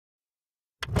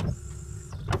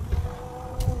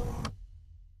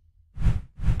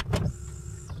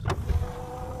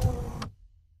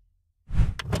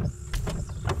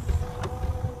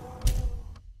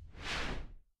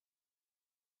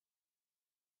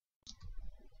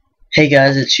Hey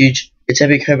guys, it's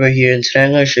EpicHobbo here, and today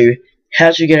I'm going to show you how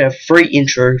to get a free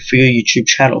intro for your YouTube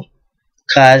channel.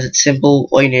 Guys, it's simple.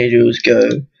 All you need to do is go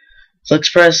to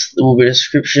Express. There will be a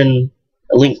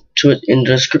link to it in the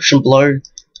description below.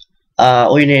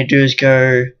 All you need to do is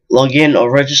go log in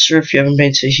or register if you haven't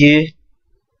been to here.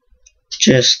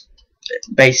 Just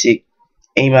basic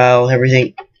email,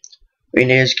 everything. All you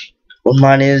need is, well,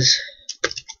 mine is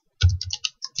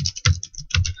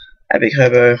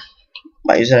EpicHobbo.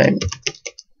 My username,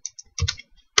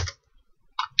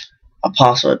 a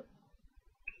password.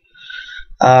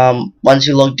 Once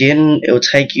you're logged in, it will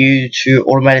take you to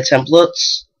automated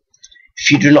templates.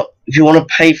 If you want to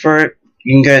pay for it,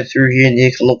 you can go through here and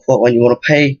you can look what one you want to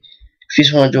pay. If you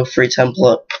just want to do a free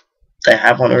template, they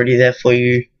have one already there for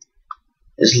you.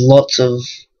 There's lots of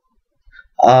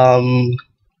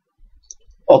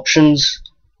options.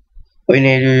 What you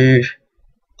need to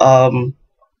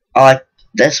do,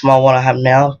 that's my one I have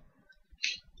now.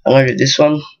 I'm going to do this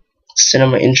one,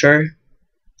 cinema intro.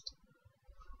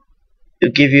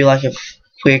 It'll give you like a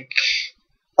quick,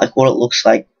 like what it looks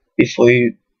like before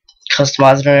you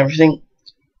customize it and everything.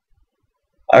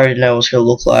 I already know what it's going to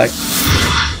look like.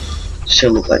 It's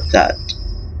going to look like that.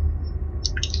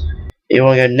 You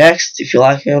want to go next if you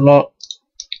like it or not.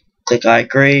 Click I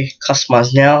agree,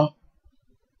 customize now.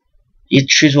 You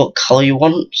choose what color you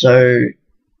want, so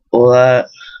all that.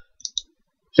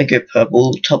 I might go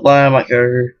purple. Top line I might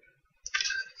go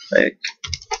like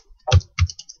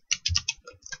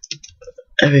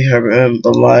EpicHobbo,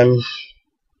 but mine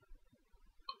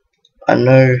I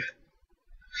know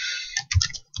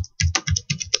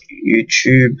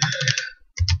YouTube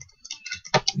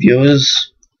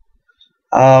viewers.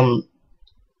 You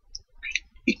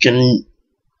can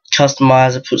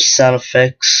customize it, put sound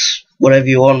effects, whatever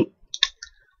you want.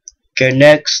 Go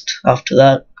next. After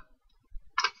that,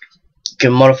 you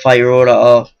can modify your order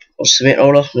or submit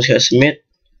order. I'm just going to submit.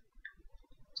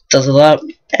 Does all that,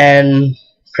 and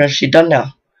pretty much you're done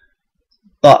now.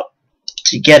 But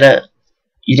to get it,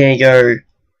 you need to go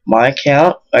my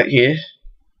account right here.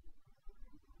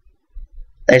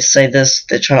 They say this,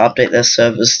 they're trying to update their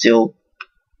servers still,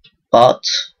 but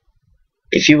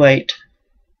if you wait,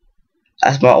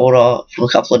 that's my order from a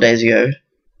couple of days ago.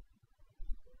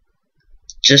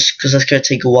 Just because that's going to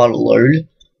take a while to load,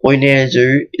 all you need to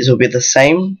do is it'll be the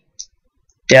same.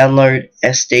 Download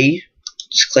SD.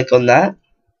 Just click on that.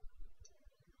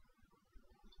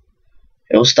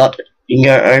 It will start. You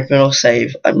can go open or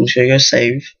save. I'm just going to go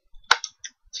save.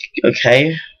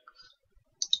 Okay.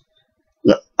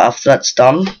 After that's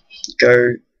done,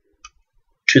 go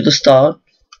to the start.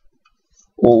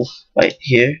 Or wait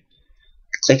here.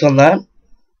 Click on that.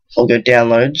 Or go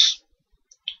downloads.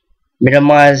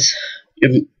 Minimize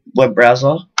your web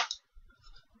browser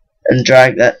and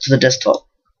drag that to the desktop.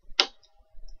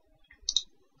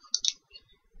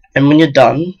 And when you're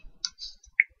done,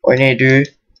 all you need to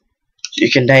do,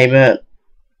 you can name it,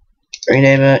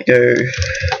 rename it, go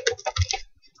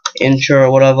intro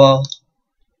or whatever,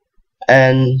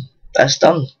 and that's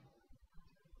done.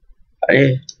 Right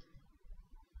here.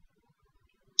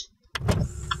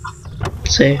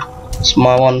 See, it's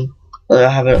my one that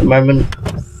I have at the moment.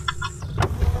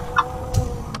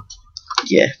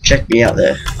 Yeah, check me out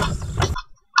there.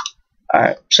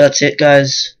 Alright, so that's it,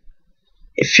 guys.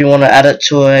 If you want to add it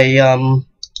to a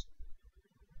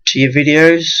to your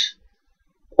videos,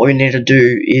 all you need to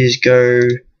do is go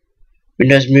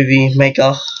Windows Movie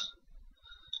Maker.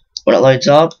 When it loads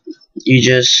up, you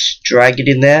just drag it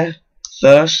in there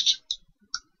first,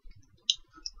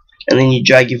 and then you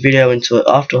drag your video into it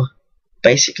after.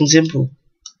 Basic and simple.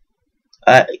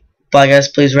 Alright, bye guys.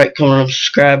 Please rate, comment, and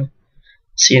subscribe.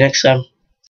 See you next time.